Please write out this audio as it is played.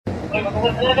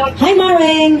Hi,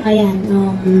 Mareng! Ayan,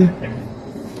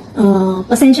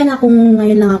 pasensya na kung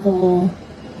ngayon lang ako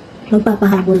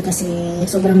magpapahabol kasi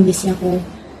sobrang busy ako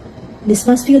this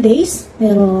past few days.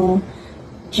 Pero,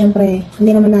 syempre,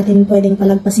 hindi naman natin pwedeng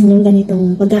palagpasin yung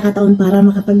ganitong pagkakataon para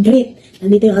makapag-greet.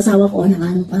 Nandito yung asawa ko,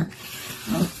 ano pa.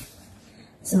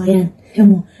 So, ayan.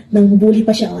 Ayan mo, nangbubuli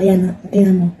pa siya. Ayan,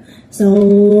 tingnan mo. So,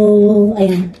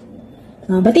 ayan.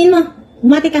 Batiin mo.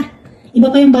 Bumati ka. Iba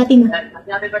pa yung bati mo.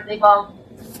 Happy birthday po.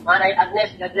 Manay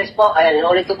Agnes, God bless po. Ayan,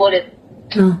 ulit ko po ulit.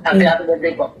 Happy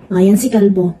birthday po. Ayan si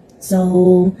Kalbo.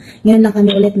 So, ngayon lang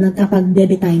kami ulit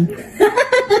nagkapag-baby time.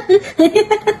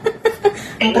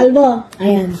 Kalbo.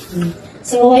 Ayan.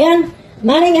 So, ayan.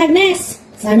 Maring Agnes.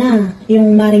 Sana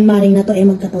yung maring-maring na to ay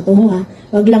magkatotoo ha.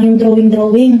 Wag lang yung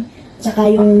drawing-drawing. Tsaka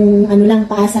yung ano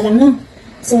lang, paasa lang no.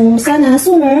 So, sana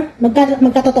sooner,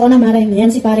 magkatotoo na maring.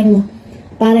 Ayan si paring mo.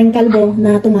 Paring Kalbo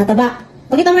na tumataba.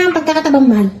 Pakita mo na ang pagkakatabang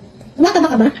mahal. Tumataba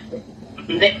ka ba?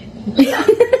 Hindi.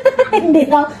 Hindi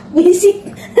daw. Busy.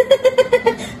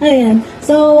 Ayan.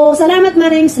 So, salamat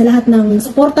maring sa lahat ng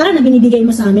suporta na binibigay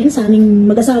mo sa aming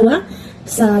mag-asawa,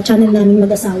 sa channel namin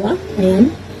mag-asawa. Ayan.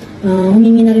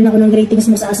 Humingi na rin ako ng ratings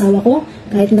mo sa asawa ko,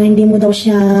 kahit na hindi mo daw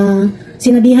siya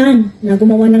sinabihan na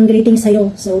gumawa ng ratings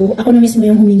sa'yo. So, ako na mismo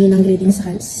yung humingi ng ratings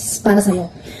para sa'yo.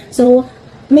 So,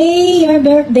 may your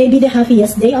birthday be the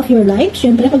happiest day of your life.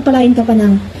 Siyempre, pagpalain ka pa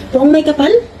ng tuong may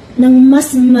kapal, ng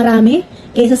mas marami,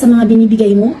 kaysa sa mga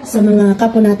binibigay mo sa mga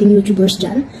kapwa nating YouTubers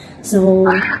dyan. So,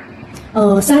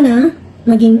 sana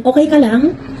maging okay ka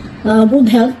lang,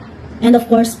 good health, and of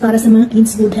course, para sa mga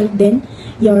kids, good health din.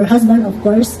 Your husband, of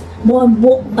course, 10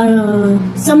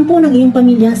 ng iyong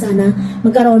pamilya, sana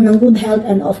magkaroon ng good health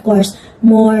and of course,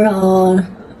 more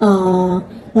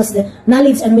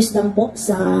knowledge and wisdom po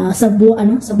sa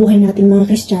buhay nating mga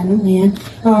Kristiyano. Ayan.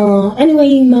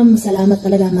 Anyway, ma'am, salamat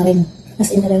talaga na rin. As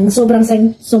in,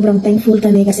 sobrang thankful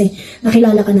kami kasi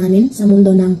nakilala ka namin sa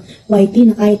mundo ng YT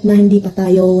na kahit na hindi pa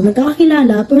tayo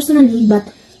nagkakakilala personally, but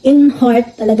in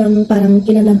heart, talagang parang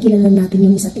kilalang natin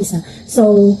yung isa't isa.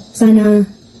 So, sana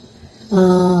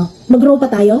mag-grow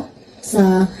pa tayo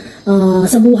sa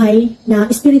buhay na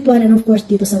spiritual and of course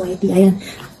dito sa YT. Ayan.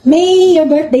 May your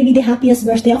birthday be the happiest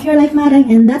birthday of your life, Marang.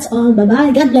 And that's all. Bye-bye.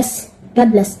 God bless.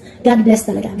 God bless. God bless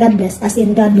talaga. God bless. As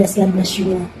in, God bless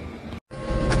you.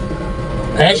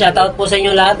 Ayan, shoutout po sa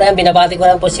inyo lahat. Ayan, binabati ko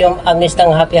lang po si Agnes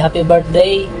ng happy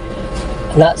birthday.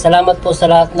 Salamat po sa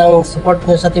lahat ng support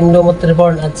nyo sa Team Lumot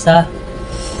Reborn at sa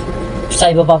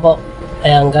iba pa po.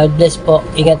 Ayan, God bless po.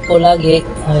 Ingat po lagi.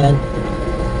 Ayan.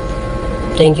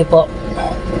 Thank you po.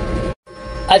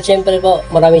 At syempre po,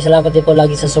 maraming salamat din po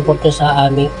lagi sa support nyo sa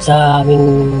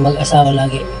aming mag-asawa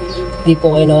lagi. Hindi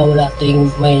po kayo nawawala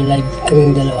tuwing may live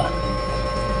kaming dalawa.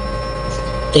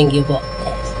 Thank you po.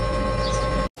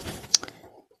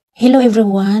 Hello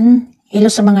everyone.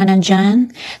 Hello sa mga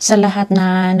nandyan. Sa lahat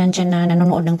na nandyan na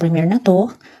nanonood ng premiere na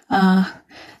to.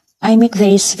 I make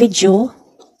this video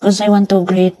because I want to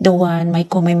greet my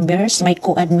co-members, my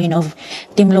co-admin of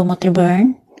Team Lumot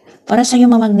Reborn. Para sa iyo,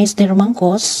 Ma'am Agnes de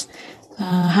Romancos.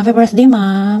 Happy birthday,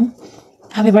 Ma'am.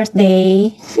 Happy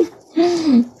birthday.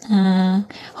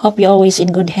 Hope you're always in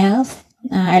good health.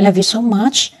 I love you so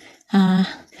much.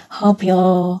 Hope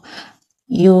you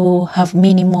have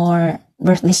many more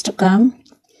birthdays to come.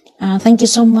 Thank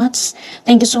you so much.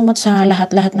 Thank you so much sa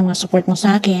lahat-lahat ng mga support mo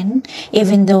sa akin.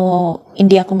 Even though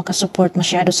hindi ako makasupport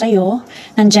masyado sa'yo,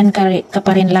 nandyan ka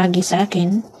pa rin lagi sa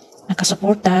akin.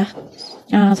 Nakasuporta.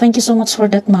 Thank you so much for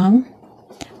that, Ma'am.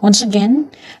 Once again,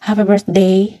 happy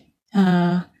birthday.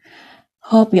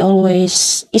 Hope you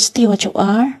always stay what you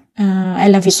are. I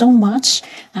love you so much.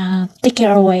 Take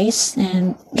care always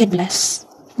and God bless.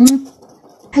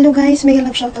 Hello guys, mega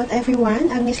love shoutout everyone.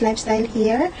 Agnes Lifestyle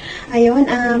here. Ayun,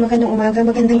 magandang umaga,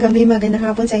 magandang gabi, magandang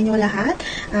hapon sa inyo lahat.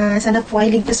 Sana po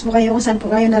ay ligtas po kayo kung saan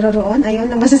po kayo naroroon. Ayun,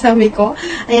 ang masasabi ko.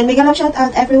 Ayan, mega love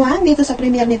shoutout everyone dito sa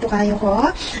premiere nito kayo ko.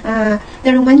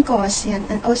 The Roman Cause. Yan.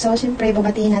 And also, siyempre,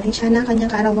 babatiin natin siya ng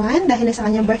kanyang kaarawan dahil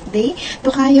sa kanyang birthday.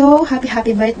 Tukayo,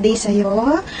 happy birthday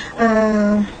sa'yo.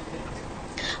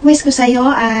 Wish ko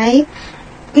sa'yo ay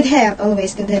good health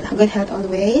always, good health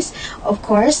always. Of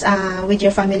course, with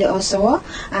your family also.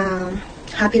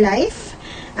 Happy life.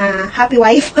 Happy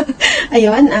wife.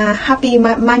 Ayun, happy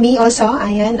mommy also.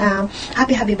 Ayun,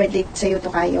 happy birthday sa iyo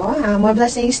to kayo. More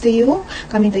blessings to you,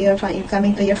 coming to your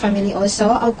family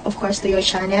also. Of course, to your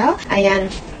channel.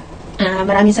 Ayan.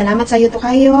 Maraming salamat sa iyo,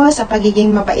 Tokayo, sa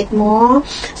pagiging mabait mo,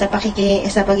 sa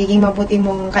pagiging mabuti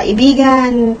mong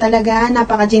kaibigan. Talaga,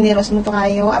 napaka-generous mo,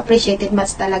 Tokayo. Appreciated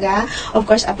much talaga. Of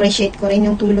course, appreciate ko rin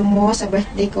yung tulong mo sa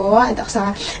birthday ko at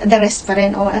sa the rest pa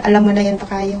rin. Alam mo na yan,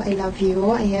 Tokayo. I love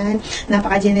you. Ayan,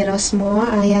 napaka-generous mo.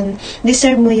 Ayan,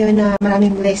 deserve mo yun na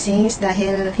maraming blessings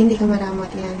dahil hindi ka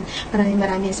maramot yan.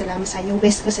 Maraming salamat sa iyo.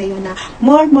 Best ko sa iyo na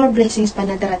more blessings pa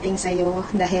na darating sa iyo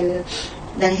dahil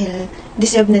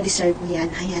deserve mo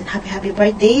yan. Ayan, happy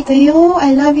birthday to you.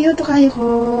 I love you, Tokayo ko.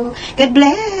 God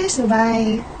bless.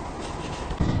 Bye.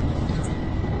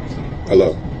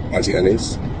 Hello, Auntie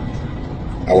Anis.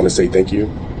 I want to say thank you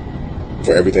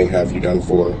for everything have you done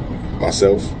for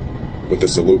myself with the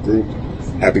Salute Group.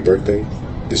 Happy birthday.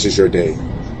 This is your day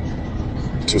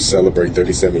to celebrate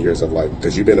 37 years of life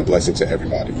because you've been a blessing to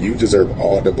everybody. You deserve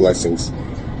all the blessings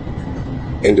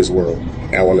in this world.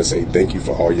 And I want to say thank you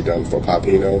for all you've done for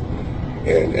Pipino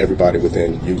and everybody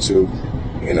within YouTube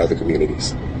and other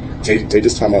communities. Take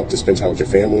this time out to spend time with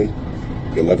your family,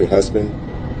 your loving husband,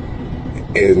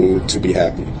 and to be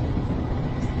happy.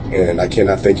 And I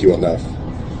cannot thank you enough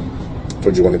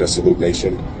for joining the Salute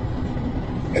Nation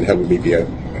and helping me be a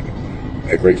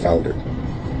great founder.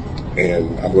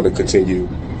 And I'm going to continue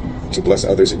to bless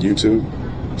others in YouTube,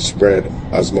 spread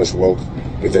as much wealth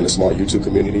within the small YouTube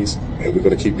communities, and we're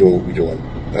going to keep doing what we're doing.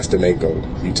 That's the main goal.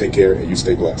 You take care and you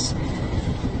stay blessed.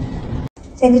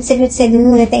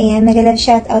 Salute. Ayan, mag-love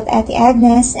shout out Ate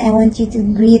Agnes. I want you to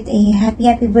greet a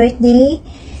happy birthday.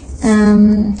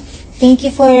 Thank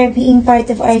you for being part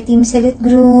of our Team Salute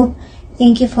group.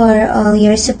 Thank you for all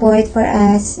your support for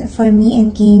us, for me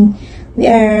and King. We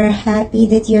are happy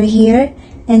that you're here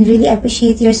and really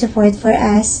appreciate your support for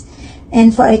us.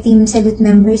 And for our Team Salute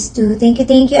members too. Thank you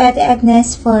Ate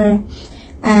Agnes for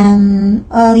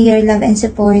all your love and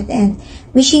support, and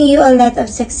wishing you a lot of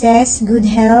success, good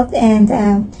health, and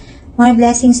more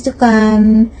blessings to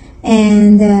come,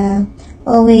 and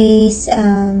always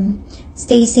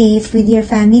stay safe with your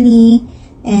family.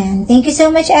 And thank you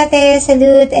so much, Ate.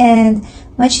 Salute and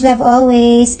much love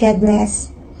always. God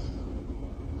bless.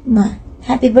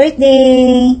 Happy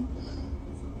birthday!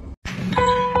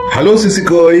 Hello,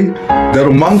 Sisikoy. The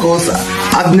Romangcos,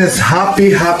 Agnes,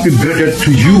 happy birthday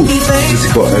to you,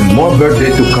 Sisiko, and more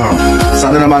birthday to come.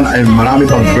 Sana naman ay marami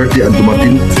pang birthday ang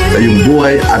dumating sa iyong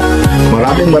buhay at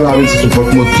maraming sa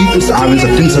support mo dito sa amin sa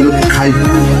Team Salute kay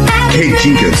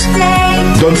Jenkins.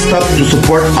 Don't stop to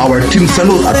support our Team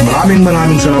Salute at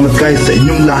maraming salamat guys sa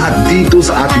inyong lahat dito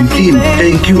sa ating team.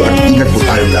 Thank you at ingat po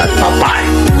tayong lahat. Bye-bye!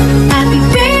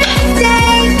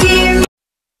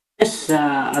 Yes,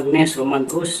 Agnes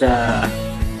Romancos,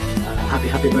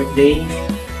 happy birthday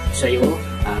sa iyo.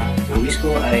 Ang wish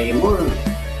ko ay more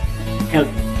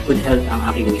good health ang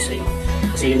aking wish sa iyo.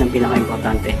 Kasi yun ang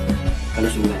pinaka-importante,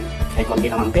 kalusugan. Kahit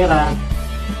konti lang ang pera,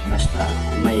 basta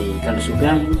may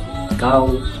kalusugan, ikaw,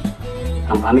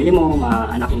 ang family mo,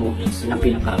 mga anak mo, yun ang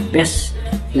pinaka-best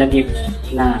na gift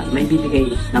na may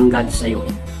bibigay ng God sa iyo,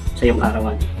 sa iyong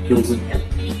karawan, yung good health.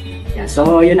 Yan.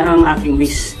 So, yun ang aking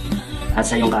wish at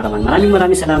sa iyong karawan.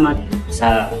 Maraming salamat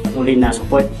sa patuloy na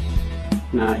support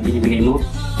na binibigay mo.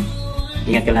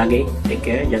 Ingat ka lagi. Take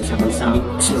care dyan sa bansang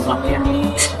Slovakia.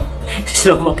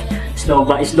 Slovakia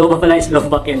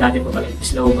natin pa pala.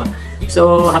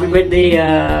 So, happy birthday,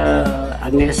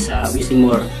 Agnes. Wishing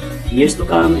more years to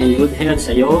come and good health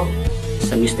sa iyo,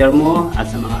 sa mister mo,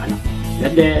 at sa mga anak.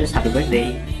 God bless. Happy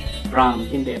birthday from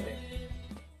Team BFF.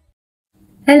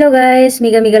 Hello guys!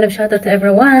 Mega love shoutout to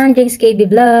everyone! Jinx KB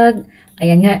Vlog!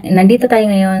 Ayan nga, nandito tayo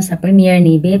ngayon sa premiere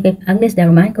ni BFF Agnes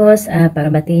Darmancos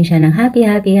para batiin siya ng happy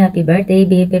birthday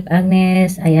BFF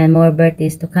Agnes. Ayan, more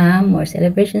birthdays to come, more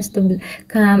celebrations to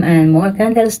come, and more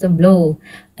candles to blow.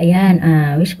 Ayan,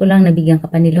 wish ko lang nabigyan ka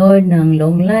pa ni Lord ng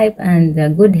long life and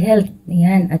good health.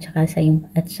 Ayan, at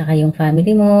saka yung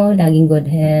family mo, laging good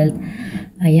health.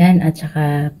 Ayan, at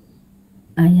saka,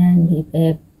 ayan,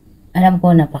 BFF. Alam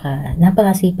ko,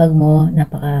 napakasipag mo,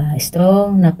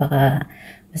 napaka-strong,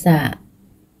 basta,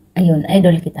 ayun,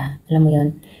 idol kita. Alam mo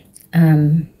yun,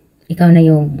 ikaw na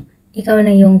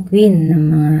yung queen ng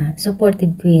mga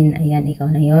supportive queen. Ayan, ikaw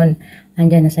na yun.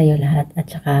 Andyan na sa'yo lahat. At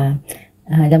saka,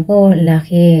 alam ko,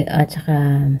 laki at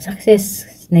saka success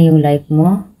na yung life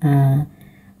mo.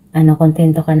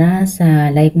 Kontento ka na sa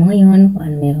life mo ngayon, kung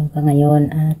ano meron ka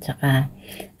ngayon. At saka,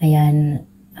 ayan,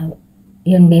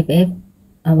 yun, BFF.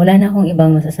 Wala na akong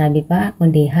ibang masasabi pa,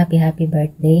 kundi happy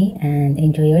birthday and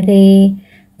enjoy your day.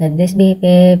 God bless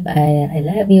BFF. I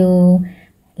love you.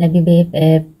 Love you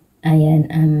BFF. Ayan,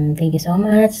 thank you so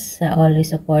much sa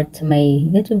always support sa my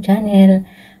YouTube channel.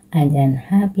 Ayan,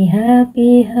 happy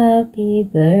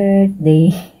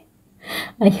birthday.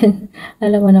 Ayun,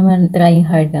 alam mo naman, trying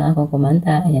hard lang ako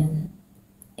kumanta. Ayan.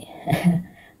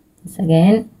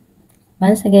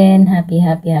 Once again,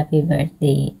 happy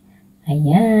birthday.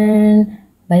 Ayan.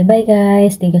 Bye-bye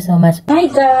guys. Thank you so much. Hi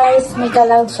guys! May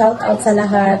loud shoutout sa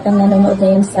lahat ng nanonood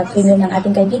ngayon sa premiere ng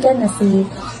ating kaibigan na si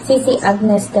Cici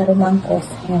Agnes de Romancos.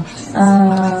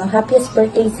 Happiest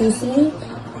birthday, Cici!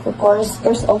 Of course,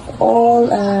 first of all,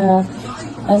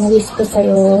 ang wish ko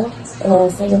sa'yo,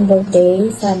 sa iyong birthday,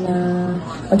 sana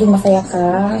maging masaya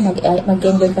ka,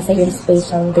 mag-enjoy ka sa iyong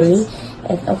special day.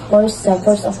 And of course,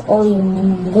 first of all,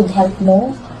 yung good health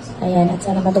mo. Ayan, at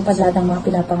sana matupad lahat ng mga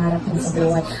pinapangarap mo sa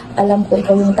buhay. Alam ko,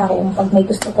 ikaw yung taong pag may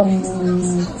gusto kang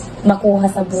makuha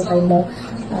sa buhay mo,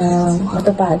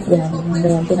 matupad yan.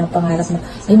 Yung pinapangarap mo.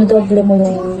 Dinudoble mo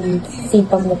yung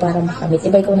sipag mo para makamit.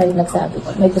 Iba ikaw na rin nagsabi.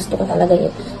 May gusto ko talaga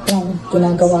yan.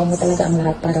 Ginagawa mo talaga ang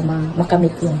lahat para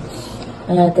makamit yun.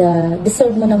 At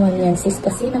deserve mo naman yan, sis.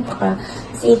 Kasi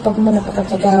napaka-sipag mo,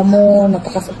 napaka-tsaga mo,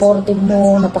 napaka-supportive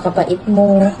mo, napaka-bait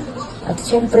mo. At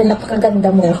syempre, napakaganda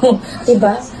mo.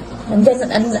 Diba? Nandiyan,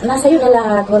 nasa iyo na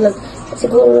lahat.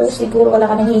 Siguro wala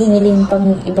ka nang hihingilin pang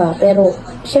iba. Pero,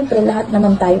 syempre, lahat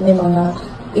naman tayo may mga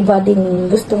iba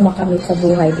din gustong makamit sa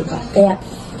buhay, diba? Kaya,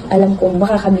 alam kong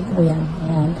makakamit mo yan.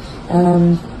 Ayan.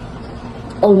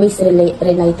 Always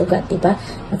rely to God, diba?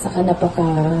 At saka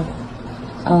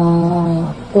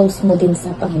close mo din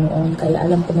sa Panginoon. Kaya,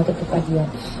 alam ko matutupad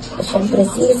yan. Syempre,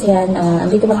 sis, yan,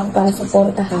 andito lang ako para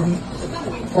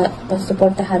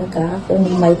suportahan ka kung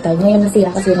may time. Ngayon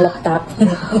nasira kasi yung laptop.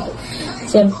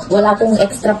 Siyempre, wala akong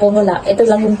extra phone, wala. Ito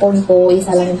lang yung phone ko,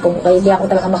 isa lang yung phone ko. Kaya hindi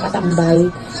ako talaga makatambay.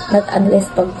 Not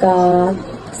unless pagka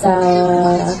sa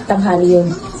tanghali yun.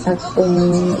 At kung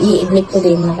i-ignite ko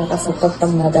din, nakakasapag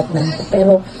pang nadatnan ko.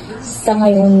 Pero sa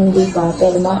ngayon, hindi pa.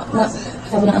 Pero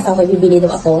sabi ng asawa ko, bibili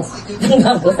daw ako.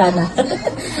 Bago sana.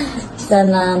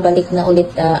 Sana balik na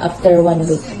ulit after 1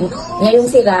 week.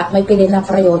 Ngayong sira, may pili na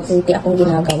priority akong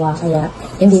ginagawa, kaya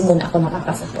hindi muna ako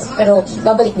nakakasupport. Pero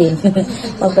babalik din.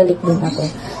 Babalik din ako.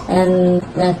 And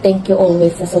thank you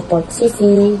always sa support,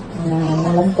 Sisi.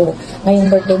 Alam ko,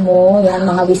 ngayong birthday mo, yan,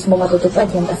 mga wish mo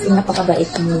matutupad yan kasi napakabait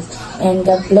mo. And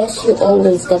God bless you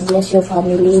always. God bless your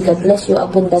family. God bless you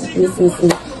abundantly,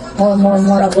 Sisi.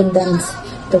 More abundance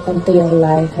to come to your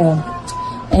life.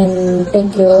 And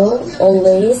thank you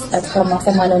always. At sa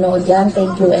mga manonood dyan,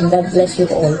 thank you and God bless you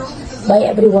all. Bye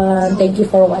everyone. Thank you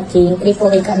for watching.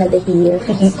 AAA Canada here.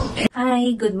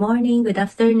 Hi, good morning, good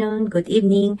afternoon, good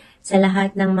evening sa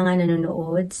lahat ng mga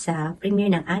nanonood sa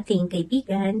premiere ng ating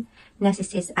kaibigan na si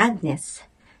Sis Agnes.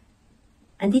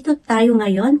 Andito tayo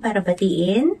ngayon para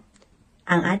batiin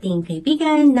ang ating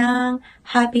kaibigan ng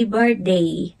happy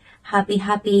birthday. Happy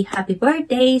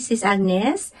birthday, Sis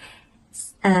Agnes.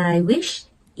 I wish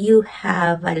you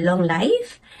have a long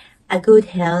life, a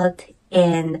good health,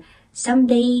 and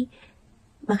someday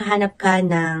makahanap ka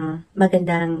ng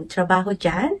magandang trabaho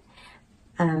dyan.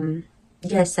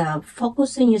 Just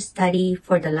focus on your study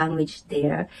for the language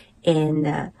there, and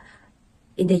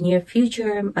in the near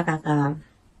future,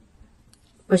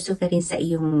 makaka-pursue ka rin sa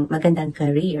iyong magandang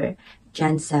career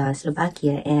dyan sa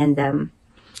Slovakia. And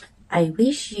I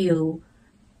wish you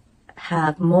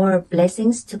have more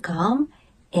blessings to come,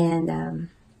 and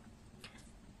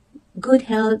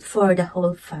good health for the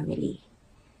whole family.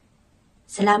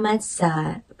 Salamat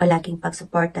sa palaging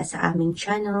pagsuporta sa aming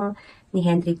channel ni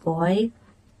Henry Boy.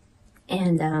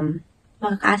 And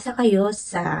makakaasa kayo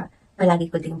sa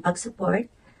palagi ko ding pagsupport.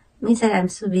 Minsan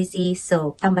I'm so busy,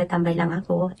 so tambay-tambay lang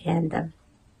ako. And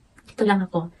dito lang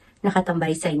ako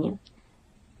nakatambay sa inyo.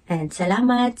 And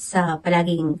salamat sa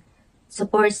palaging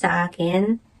support sa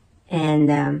akin. And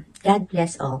God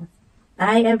bless all.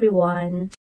 Bye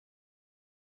everyone!